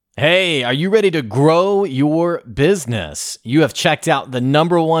Hey, are you ready to grow your business? You have checked out the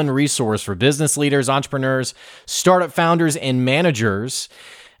number one resource for business leaders, entrepreneurs, startup founders, and managers.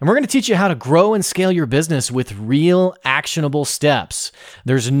 And we're going to teach you how to grow and scale your business with real actionable steps.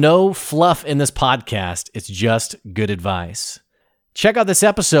 There's no fluff in this podcast. It's just good advice. Check out this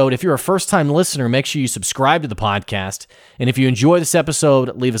episode. If you're a first-time listener, make sure you subscribe to the podcast. And if you enjoy this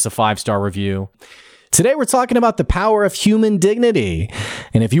episode, leave us a 5-star review. Today, we're talking about the power of human dignity.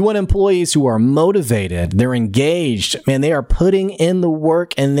 And if you want employees who are motivated, they're engaged, man, they are putting in the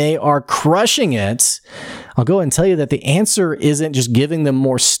work and they are crushing it, I'll go and tell you that the answer isn't just giving them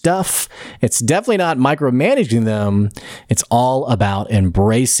more stuff. It's definitely not micromanaging them. It's all about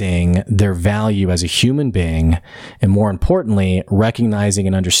embracing their value as a human being. And more importantly, recognizing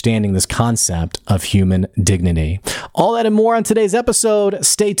and understanding this concept of human dignity. All that and more on today's episode.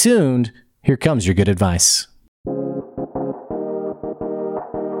 Stay tuned. Here comes your good advice.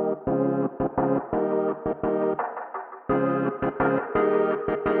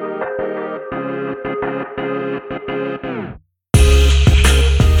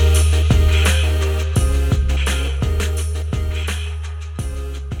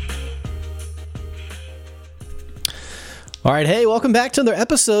 All right. Hey, welcome back to another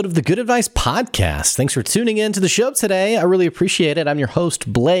episode of the Good Advice Podcast. Thanks for tuning in to the show today. I really appreciate it. I'm your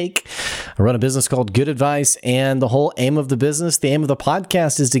host, Blake. I run a business called Good Advice, and the whole aim of the business, the aim of the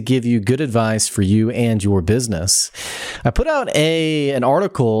podcast is to give you good advice for you and your business. I put out an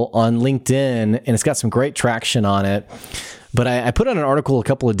article on LinkedIn, and it's got some great traction on it. But I put out an article a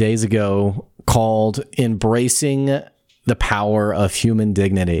couple of days ago called Embracing the Power of Human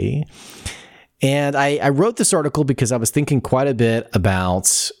Dignity. And I wrote this article because I was thinking quite a bit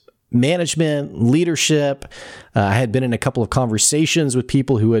about management, leadership. I had been in a couple of conversations with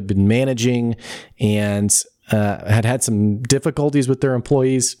people who had been managing and had had some difficulties with their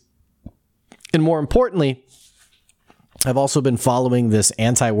employees. And more importantly, I've also been following this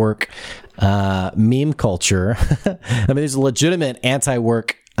anti-work meme culture. I mean, there's a legitimate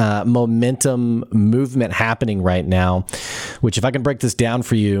anti-work momentum movement happening right now, which if I can break this down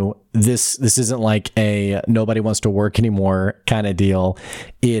for you, this isn't like a nobody wants to work anymore kind of deal.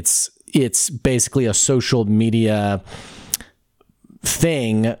 It's basically a social media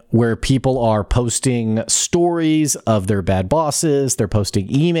thing where people are posting stories of their bad bosses. They're posting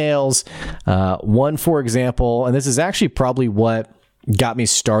emails. One, for example, and this is actually probably what got me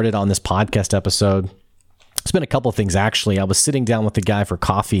started on this podcast episode. It's been a couple of things, actually. I was sitting down with a guy for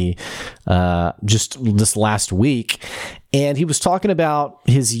coffee just this last week, and he was talking about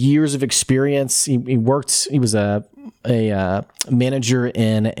his years of experience. He was a manager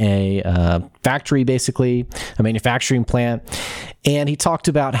in a factory, basically, a manufacturing plant. And he talked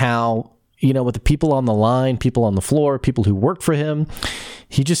about how, with the people on the line, people on the floor, people who worked for him,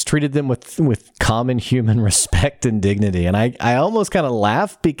 he just treated them with common human respect and dignity. And I almost kind of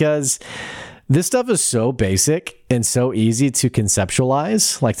laugh because this stuff is so basic and so easy to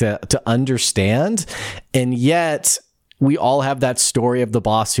conceptualize, like to understand. And yet we all have that story of the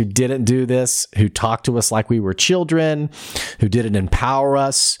boss who didn't do this, who talked to us like we were children, who didn't empower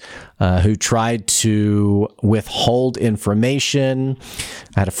us, who tried to withhold information.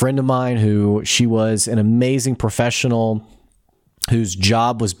 I had a friend of mine she was an amazing professional whose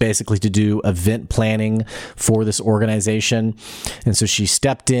job was basically to do event planning for this organization. And so she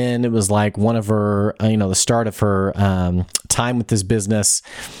stepped in. It was like one of her, the start of her time with this business.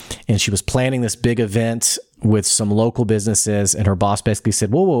 And she was planning this big event with some local businesses. And her boss basically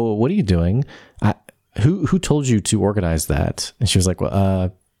said, whoa, what are you doing? Who told you to organize that? And she was like,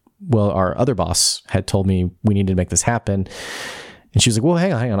 well, our other boss had told me we needed to make this happen. And she was like, well,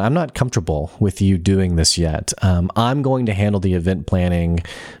 hang on. I'm not comfortable with you doing this yet. I'm going to handle the event planning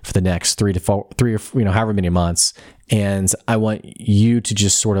for the next 3 or however many months. And I want you to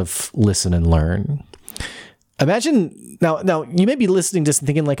just sort of listen and learn. Imagine now you may be listening to this and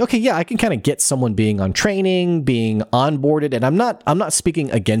thinking like, okay, yeah, I can kind of get someone being on training, being onboarded. And I'm not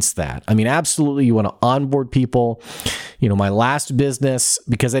speaking against that. I mean, absolutely. You want to onboard people. My last business,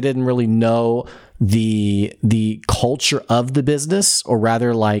 because I didn't really know the culture of the business, or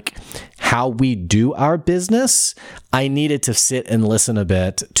rather like how we do our business, I needed to sit and listen a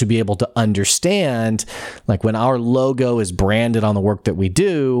bit to be able to understand, like when our logo is branded on the work that we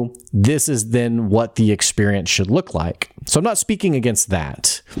do, this is then what the experience should look like. So I'm not speaking against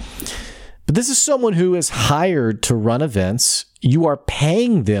that. But this is someone who is hired to run events. You are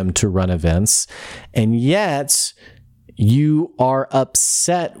paying them to run events, and yet you are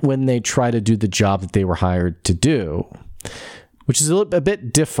upset when they try to do the job that they were hired to do. which is a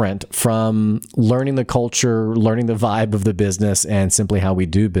bit different from learning the culture, learning the vibe of the business, and simply how we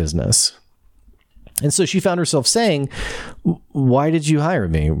do business. And so she found herself saying, why did you hire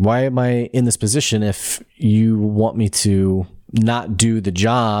me? Why am I in this position if you want me to not do the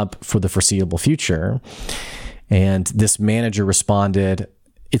job for the foreseeable future? And this manager responded,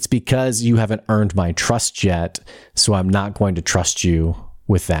 it's because you haven't earned my trust yet, so I'm not going to trust you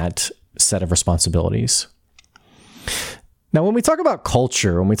with that set of responsibilities. Now, when we talk about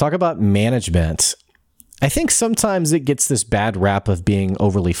culture, when we talk about management, I think sometimes it gets this bad rap of being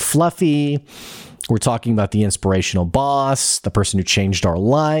overly fluffy. We're talking about the inspirational boss, the person who changed our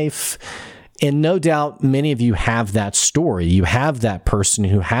life. And no doubt many of you have that story. You have that person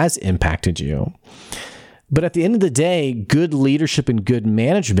who has impacted you. But at the end of the day, good leadership and good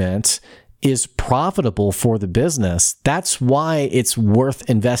management is profitable for the business. That's why it's worth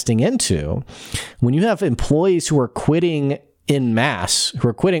investing into. When you have employees who are quitting en masse, who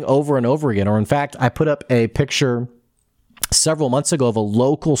are quitting over and over again, or in fact, I put up a picture several months ago of a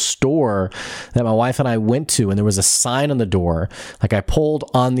local store that my wife and I went to, and there was a sign on the door. Like I pulled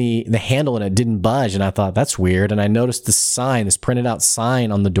on the handle and it didn't budge, and I thought, that's weird. And I noticed the sign, this printed out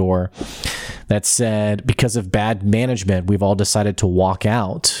sign on the door that said, because of bad management, we've all decided to walk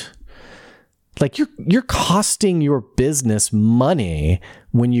out. Like you're costing your business money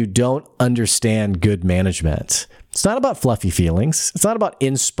when you don't understand good management. It's not about fluffy feelings. It's not about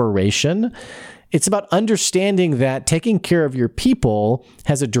inspiration. It's about understanding that taking care of your people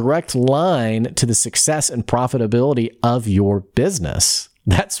has a direct line to the success and profitability of your business.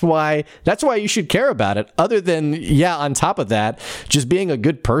 That's why you should care about it. Other than, on top of that, just being a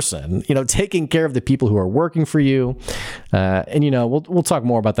good person, taking care of the people who are working for you. And we'll talk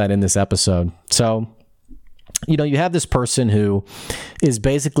more about that in this episode. So, you have this person who is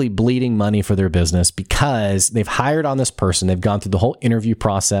basically bleeding money for their business because they've hired on this person. They've gone through the whole interview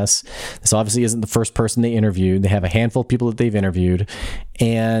process. This obviously isn't the first person they interviewed. They have a handful of people that they've interviewed,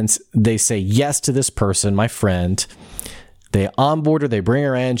 and they say yes to this person, my friend. They onboard her, they bring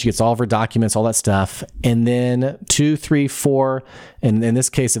her in, she gets all of her documents, all that stuff. And then 2, 3, 4, and in this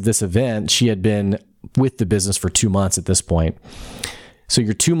case of this event, she had been with the business for 2 months at this point. So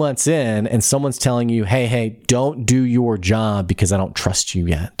you're 2 months in and someone's telling you, hey, don't do your job because I don't trust you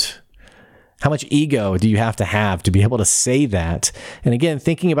yet. How much ego do you have to be able to say that? And again,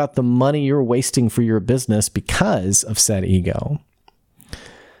 thinking about the money you're wasting for your business because of said ego.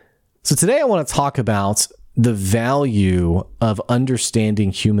 So today I want to talk about the value of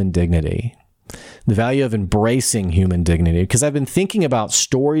understanding human dignity, the value of embracing human dignity, because I've been thinking about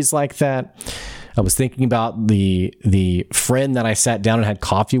stories like that. I was thinking about the friend that I sat down and had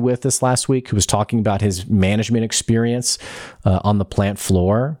coffee with this last week who was talking about his management experience on the plant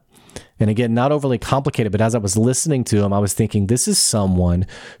floor. And again, not overly complicated, but as I was listening to him, I was thinking, this is someone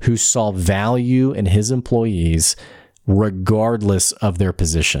who saw value in his employees regardless of their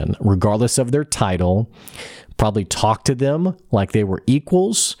position, regardless of their title, probably talked to them like they were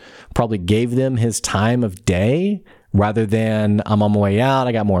equals, probably gave them his time of day rather than I'm on my way out,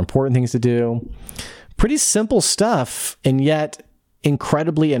 I got more important things to do. Pretty simple stuff, and yet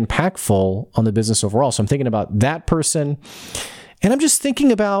incredibly impactful on the business overall. So I'm thinking about that person, and I'm just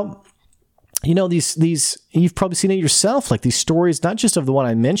thinking about, these you've probably seen it yourself, like these stories, not just of the one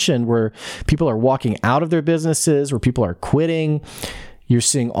I mentioned where people are walking out of their businesses, where people are quitting. You're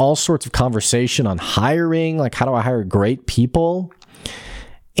seeing all sorts of conversation on hiring, like how do I hire great people?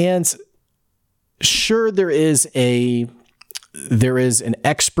 And sure, there is an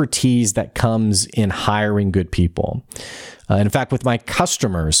expertise that comes in hiring good people. In fact, with my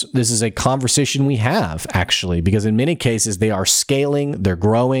customers, this is a conversation we have, actually, because in many cases, they are scaling, they're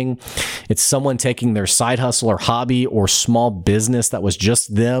growing. It's someone taking their side hustle or hobby or small business that was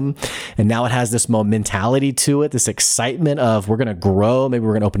just them, and now it has this mentality to it, this excitement of we're going to grow, maybe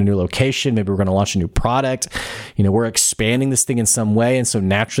we're going to open a new location, maybe we're going to launch a new product. We're expanding this thing in some way, and so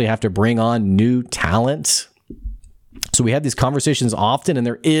naturally have to bring on new talent. So we have these conversations often, and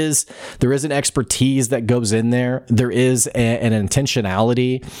there is an expertise that goes in there. There is an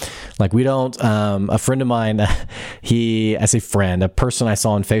intentionality. Like we don't, a friend of mine, a person I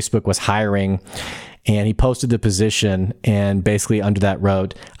saw on Facebook was hiring, and he posted the position, and basically under that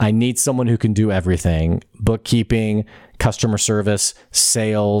wrote, I need someone who can do everything: bookkeeping, customer service,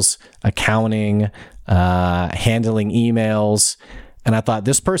 sales, accounting, handling emails. And I thought,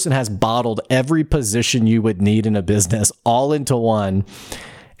 this person has bottled every position you would need in a business all into one.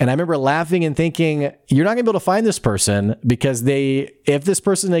 And I remember laughing and thinking, you're not going to be able to find this person because if this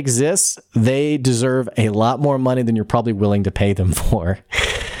person exists, they deserve a lot more money than you're probably willing to pay them for.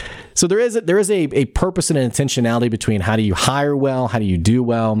 So there is a purpose and an intentionality between how do you hire well, how do you do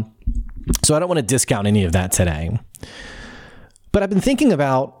well. So I don't want to discount any of that today. But I've been thinking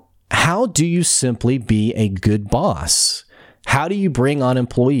about, how do you simply be a good boss? How do you bring on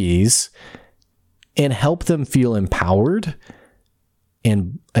employees and help them feel empowered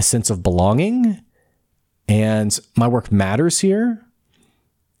and a sense of belonging, and my work matters here,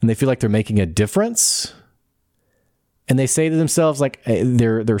 and they feel like they're making a difference, and they say to themselves, like,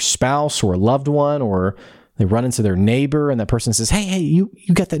 their spouse or a loved one, or they run into their neighbor and that person says, hey, you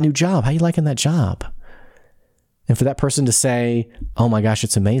got that new job. How you liking that job? And for that person to say, oh my gosh,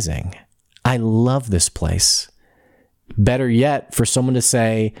 it's amazing. I love this place. Better yet, for someone to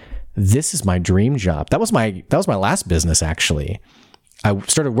say, this is my dream job. That was my last business, actually. I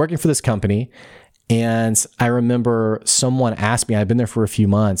started working for this company, and I remember someone asked me, I'd been there for a few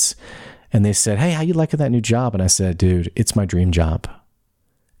months, and they said, hey, how you liking that new job? And I said, dude, it's my dream job.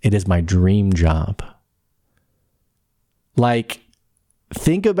 It is my dream job. Like,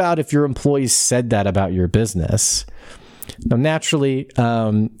 think about if your employees said that about your business. Now, naturally,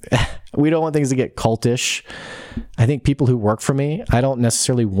 we don't want things to get cultish. I think people who work for me, I don't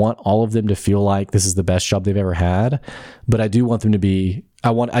necessarily want all of them to feel like this is the best job they've ever had, but I do want them to be,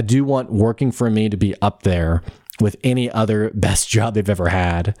 I do want working for me to be up there with any other best job they've ever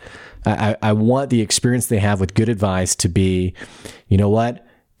had. I want the experience they have with good advice to be, you know what?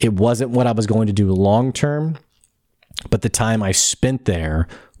 It wasn't what I was going to do long term, but the time I spent there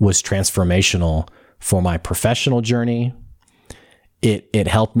was transformational for my professional journey. It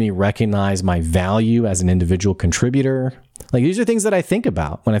helped me recognize my value as an individual contributor. Like, these are things that I think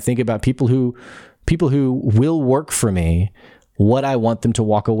about when I think about people who will work for me, what I want them to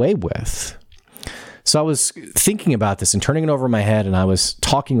walk away with. So I was thinking about this and turning it over in my head, and I was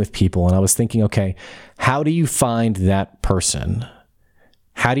talking with people, and I was thinking, okay, how do you find that person?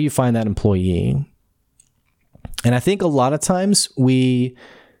 How do you find that employee? And I think a lot of times we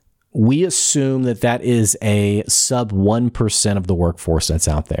assume that is a sub 1% of the workforce that's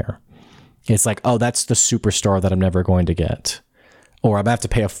out there. It's like, oh, that's the superstar that I'm never going to get, or I'm going to have to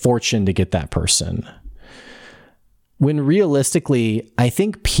pay a fortune to get that person. When realistically, I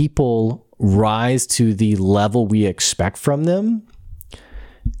think people rise to the level we expect from them.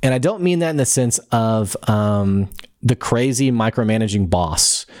 And I don't mean that in the sense of the crazy micromanaging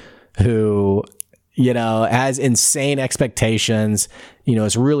boss who, has insane expectations,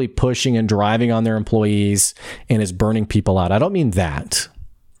 is really pushing and driving on their employees and is burning people out. I don't mean that.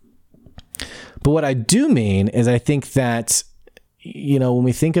 But what I do mean is, I think that, when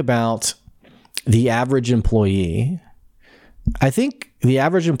we think about the average employee, I think the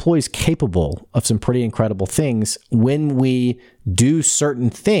average employee is capable of some pretty incredible things when we do certain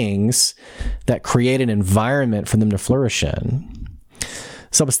things that create an environment for them to flourish in.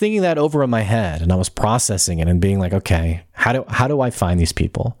 So I was thinking that over in my head, and I was processing it and being like, okay, how do I find these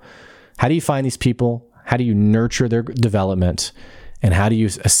people? How do you find these people? How do you nurture their development? And how do you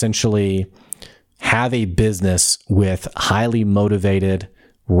essentially have a business with highly motivated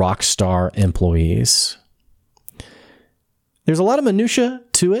rock star employees? There's a lot of minutia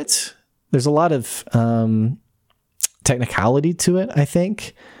to it. There's a lot of technicality to it, I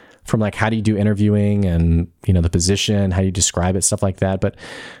think, from like, how do you do interviewing and, the position, how do you describe it, stuff like that. But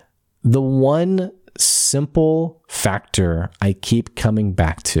the one simple factor I keep coming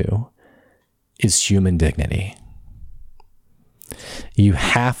back to is human dignity. You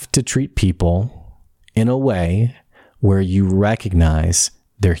have to treat people in a way where you recognize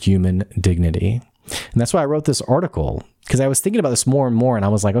their human dignity. And that's why I wrote this article, because I was thinking about this more and more, and I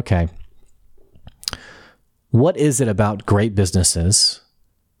was like, okay, what is it about great businesses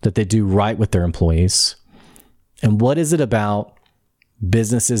that they do right with their employees? And what is it about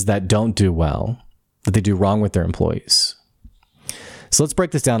businesses that don't do well, that they do wrong with their employees? So let's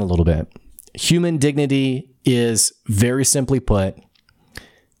break this down a little bit. Human dignity is, very simply put,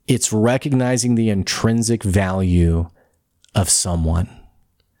 it's recognizing the intrinsic value of someone.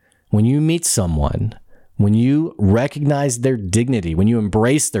 When you meet someone, when you recognize their dignity, when you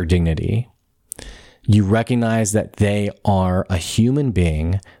embrace their dignity, you recognize that they are a human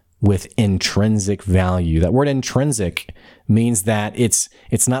being with intrinsic value. That word intrinsic means that it's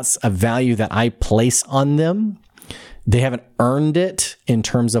not a value that I place on them. They haven't earned it in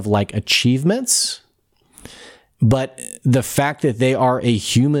terms of like achievements, but the fact that they are a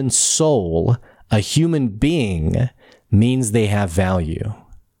human soul, a human being, means they have value.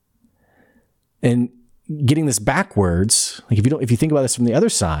 And getting this backwards, like if you think about this from the other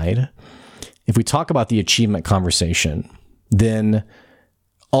side, if we talk about the achievement conversation, then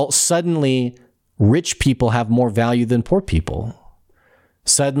suddenly rich people have more value than poor people.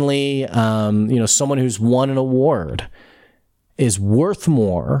 Suddenly, someone who's won an award is worth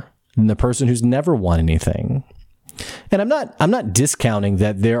more than the person who's never won anything. And I'm not discounting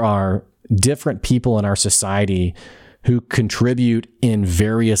that there are different people in our society who contribute in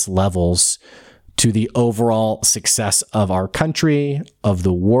various levels to the overall success of our country, of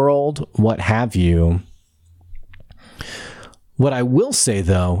the world, what have you. What I will say,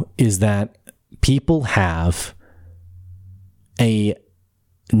 though, is that people have a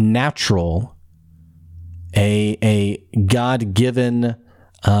natural, a God-given,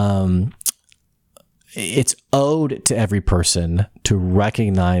 it's owed to every person to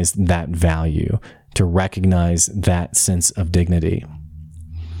recognize that value, to recognize that sense of dignity.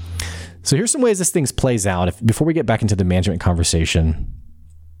 So here's some ways this thing plays out. Before we get back into the management conversation,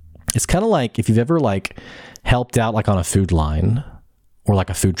 it's kind of like if you've ever helped out on a food line or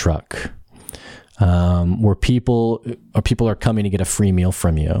a food truck, where people are coming to get a free meal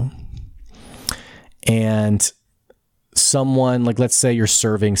from you, and someone let's say you're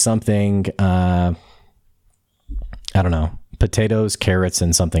serving something, I don't know, potatoes, carrots,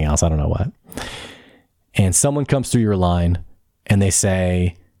 and something else, I don't know what, and someone comes through your line and they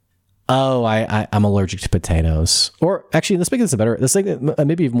say, "Oh, I'm allergic to potatoes." Or actually, let's make this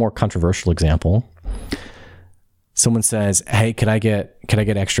maybe a more controversial example. Someone says, "Hey, could I get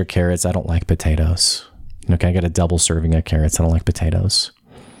extra carrots? I don't like potatoes. Can I get a double serving of carrots? I don't like potatoes."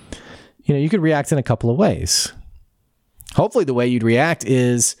 You could react in a couple of ways. Hopefully the way you'd react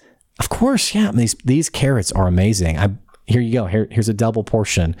is, of course, yeah, these carrots are amazing. Here you go. Here's a double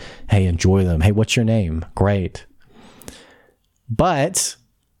portion. Hey, enjoy them. Hey, what's your name? Great. But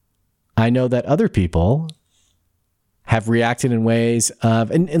I know that other people have reacted in ways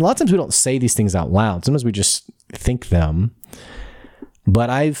of, and a lot of times we don't say these things out loud. Sometimes we just think them. But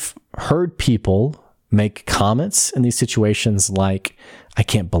I've heard people make comments in these situations like, "I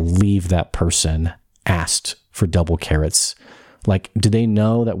can't believe that person asked for double carrots. Do they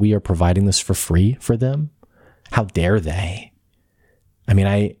know that we are providing this for free for them? How dare they?" I mean,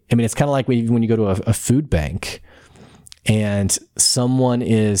 it's kind of like when you go to a food bank and someone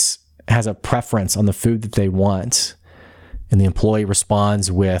has a preference on the food that they want, and the employee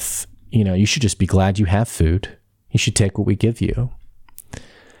responds with, "You should just be glad you have food. You should take what we give you."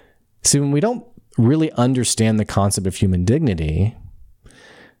 See, when we don't really understand the concept of human dignity,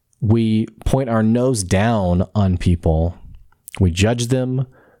 we point our nose down on people. We judge them.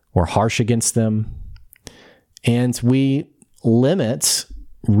 We're harsh against them. And we limit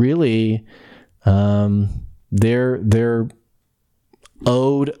really their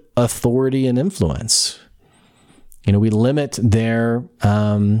owed authority and influence. We limit their,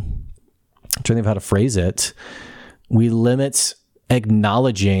 I'm trying to think of how to phrase it. We limit we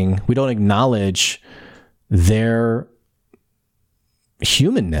don't acknowledge their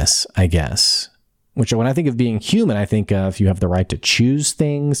humanness, I guess. Which, when I think of being human, I think of you have the right to choose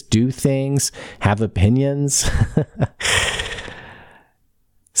things, do things, have opinions.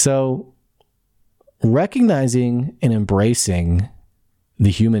 So, recognizing and embracing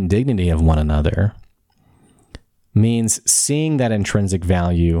the human dignity of one another means seeing that intrinsic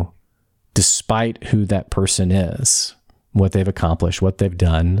value despite who that person is, what they've accomplished, what they've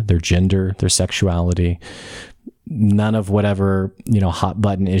done, their gender, their sexuality. None of whatever, hot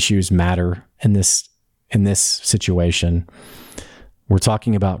button issues matter in this situation. We're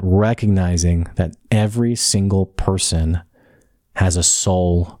talking about recognizing that every single person has a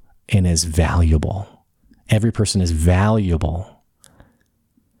soul and is valuable. Every person is valuable.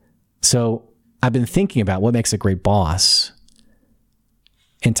 So I've been thinking about what makes a great boss,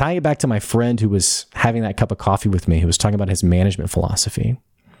 and tying it back to my friend who was having that cup of coffee with me, who was talking about his management philosophy.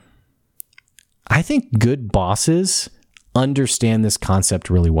 I think good bosses understand this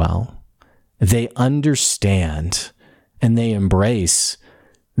concept really well. They understand and they embrace,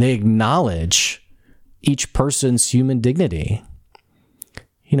 they acknowledge each person's human dignity.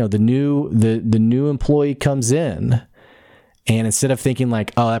 The new employee comes in, and instead of thinking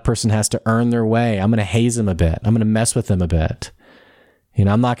 "Oh, that person has to earn their way, I'm going to haze them a bit, I'm going to mess with them a bit.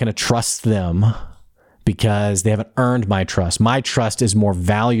 I'm not going to trust them because they haven't earned my trust. My trust is more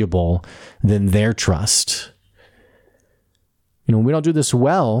valuable than their trust." When we don't do this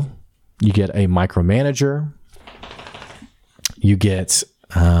well, you get a micromanager, you get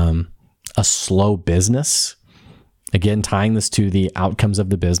a slow business. Again, tying this to the outcomes of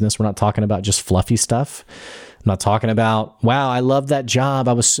the business. We're not talking about just fluffy stuff. I'm not talking about, wow, I love that job.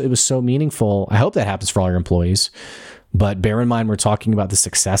 It was so meaningful. I hope that happens for all your employees. But bear in mind, we're talking about the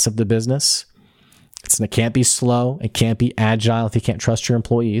success of the business. It can't be slow. It can't be agile if you can't trust your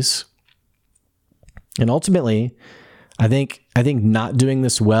employees. And ultimately, I think not doing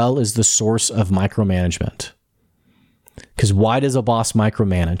this well is the source of micromanagement. Because why does a boss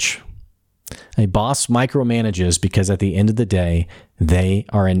micromanage? A boss micromanages because at the end of the day, they're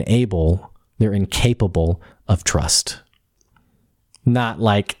incapable of trust. Not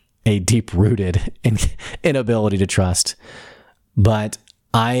like a deep-rooted inability to trust, but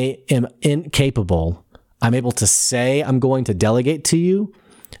I am incapable. I'm able to say I'm going to delegate to you,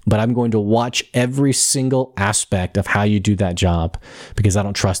 but I'm going to watch every single aspect of how you do that job because I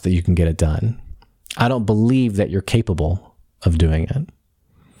don't trust that you can get it done. I don't believe that you're capable of doing it.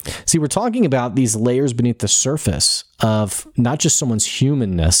 See, we're talking about these layers beneath the surface of not just someone's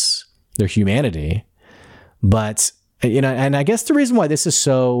humanness, their humanity, but, and I guess the reason why this is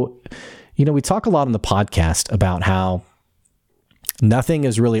so, we talk a lot on the podcast about how nothing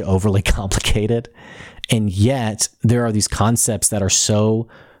is really overly complicated. And yet there are these concepts that are so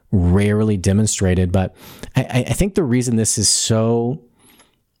rarely demonstrated. But I think the reason this is so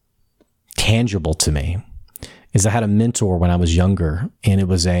tangible to me is I had a mentor when I was younger, and it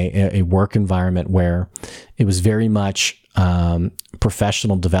was a work environment where it was very much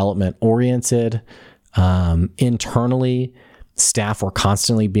professional development oriented. Internally, staff were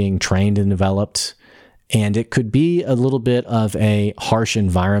constantly being trained and developed. And it could be a little bit of a harsh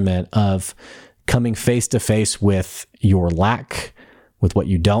environment of coming face to face with your lack, with what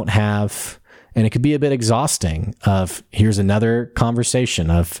you don't have. And it could be a bit exhausting of here's another conversation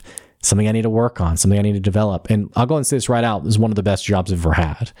of something I need to work on, something I need to develop. And I'll go and say this right out. This is one of the best jobs I've ever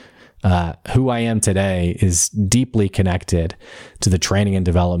had. Who I am today is deeply connected to the training and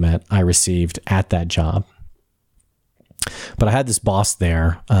development I received at that job. But I had this boss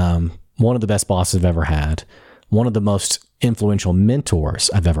there, one of the best bosses I've ever had, one of the most influential mentors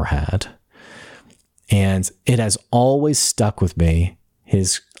I've ever had. And it has always stuck with me,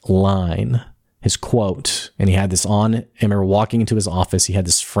 his line, his quote. And he had this on, I remember walking into his office, he had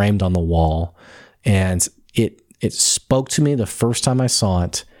this framed on the wall. And it spoke to me the first time I saw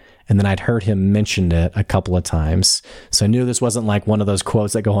it. And then I'd heard him mention it a couple of times. So I knew this wasn't like one of those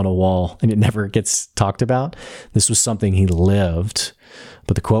quotes that go on a wall and it never gets talked about. This was something he lived.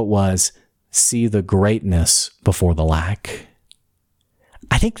 But the quote was, "See the greatness before the lack."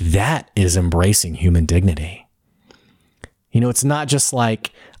 I think that is embracing human dignity. It's not just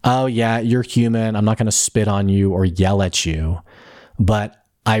like, oh yeah, you're human, I'm not going to spit on you or yell at you, but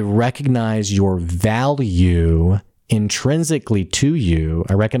I recognize your value intrinsically to you.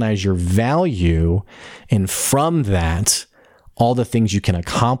 I recognize your value, and from that, all the things you can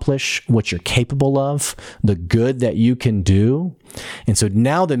accomplish, what you're capable of, the good that you can do. And so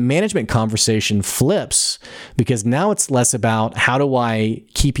now the management conversation flips, because now it's less about how do I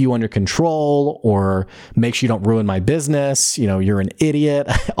keep you under control or make sure you don't ruin my business, you're an idiot,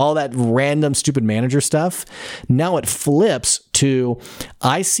 all that random stupid manager stuff. Now it flips to,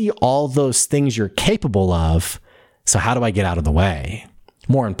 I see all those things you're capable of, so how do I get out of the way?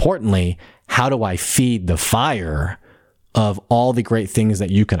 More importantly, how do I feed the fire of all the great things that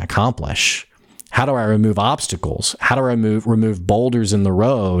you can accomplish? How do I remove obstacles? How do I remove boulders in the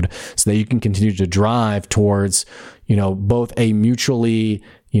road so that you can continue to drive towards, both a mutually,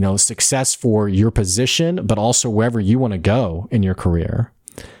 success for your position, but also wherever you want to go in your career?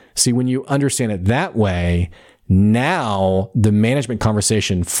 See, when you understand it that way, now the management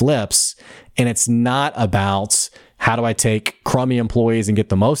conversation flips, and it's not about how do I take crummy employees and get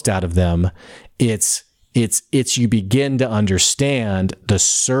the most out of them. It's you begin to understand the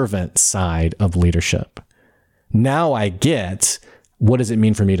servant side of leadership. Now I get, what does it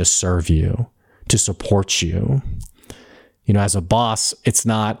mean for me to serve you, to support you? As a boss, it's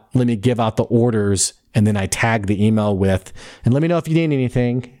not, let me give out the orders and then I tag the email with, and let me know if you need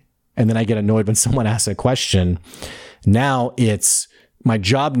anything. And then I get annoyed when someone asks a question. Now my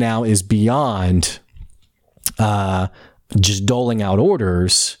job now is beyond, just doling out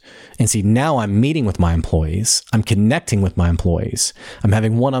orders. And see, now I'm meeting with my employees. I'm connecting with my employees. I'm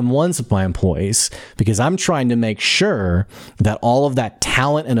having one-on-ones with my employees because I'm trying to make sure that all of that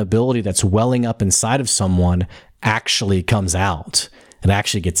talent and ability that's welling up inside of someone actually comes out and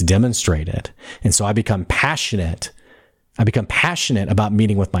actually gets demonstrated. And so I become passionate. About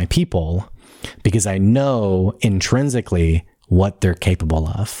meeting with my people because I know intrinsically what they're capable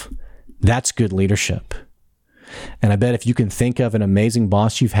of. That's good leadership. And I bet if you can think of an amazing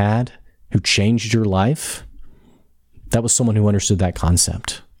boss you've had who changed your life, that was someone who understood that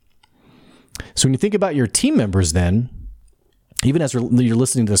concept. So when you think about your team members then, even as you're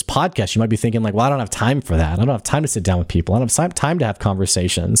listening to this podcast, you might be thinking like, well, I don't have time for that. I don't have time to sit down with people. I don't have time to have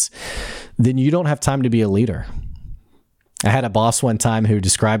conversations. Then you don't have time to be a leader. I had a boss one time who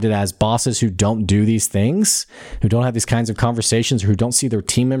described it as bosses who don't do these things, who don't have these kinds of conversations, or who don't see their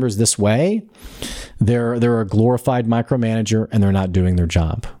team members this way. They're a glorified micromanager and they're not doing their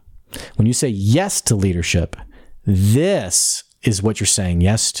job. When you say yes to leadership, this is what you're saying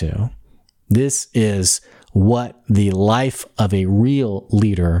yes to. This is what the life of a real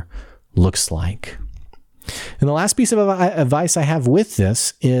leader looks like. And the last piece of advice I have with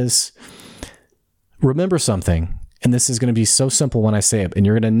this is remember something. And this is going to be so simple when I say it, and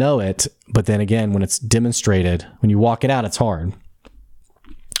you're going to know it. But then again, when it's demonstrated, when you walk it out, it's hard.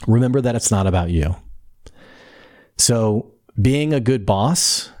 Remember that it's not about you. So being a good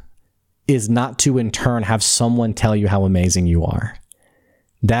boss is not to in turn have someone tell you how amazing you are.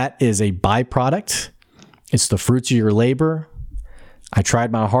 That is a byproduct. It's the fruits of your labor. I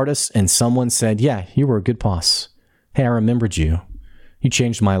tried my hardest and someone said, yeah, you were a good boss. Hey, I remembered you. You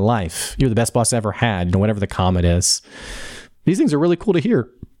changed my life. You're the best boss I ever had, whatever the comment is. These things are really cool to hear.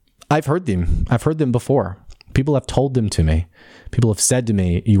 I've heard them. I've heard them before. People have told them to me. People have said to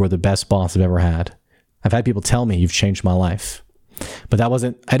me, you are the best boss I've ever had. I've had people tell me you've changed my life. But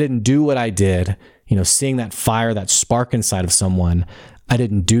I didn't do what I did, seeing that fire, that spark inside of someone. I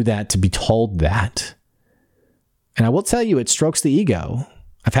didn't do that to be told that. And I will tell you, it strokes the ego.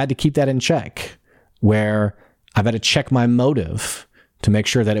 I've had to keep that in check, where I've had to check my motive to make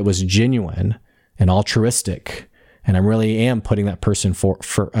sure that it was genuine and altruistic. And I really am putting that person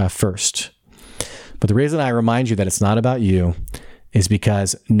first. But the reason I remind you that it's not about you is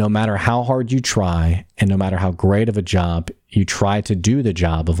because no matter how hard you try and no matter how great of a job you try to do the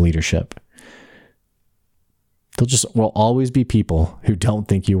job of leadership, will always be people who don't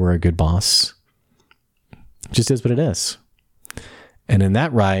think you were a good boss. It just is what it is. And in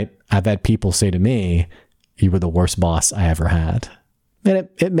that right, I've had people say to me, you were the worst boss I ever had. And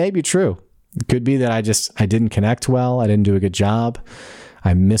it may be true. It could be that I didn't connect well. I didn't do a good job.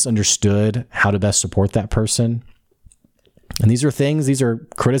 I misunderstood how to best support that person. And these are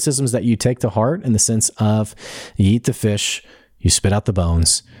criticisms that you take to heart in the sense of you eat the fish, you spit out the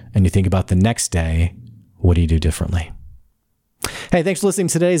bones, and you think about the next day, what do you do differently? Hey, thanks for listening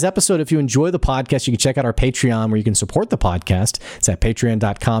to today's episode. If you enjoy the podcast, you can check out our Patreon where you can support the podcast. It's at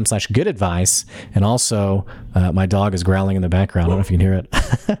patreon.com/goodadvice. And also, my dog is growling in the background. I don't know if you can hear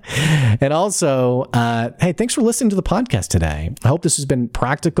it. And also, hey, thanks for listening to the podcast today. I hope this has been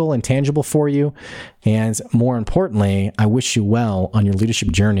practical and tangible for you. And more importantly, I wish you well on your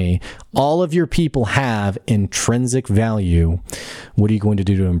leadership journey. All of your people have intrinsic value. What are you going to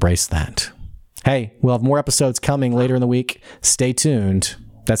do to embrace that? Hey, we'll have more episodes coming later in the week. Stay tuned.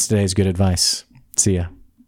 That's today's good advice. See ya.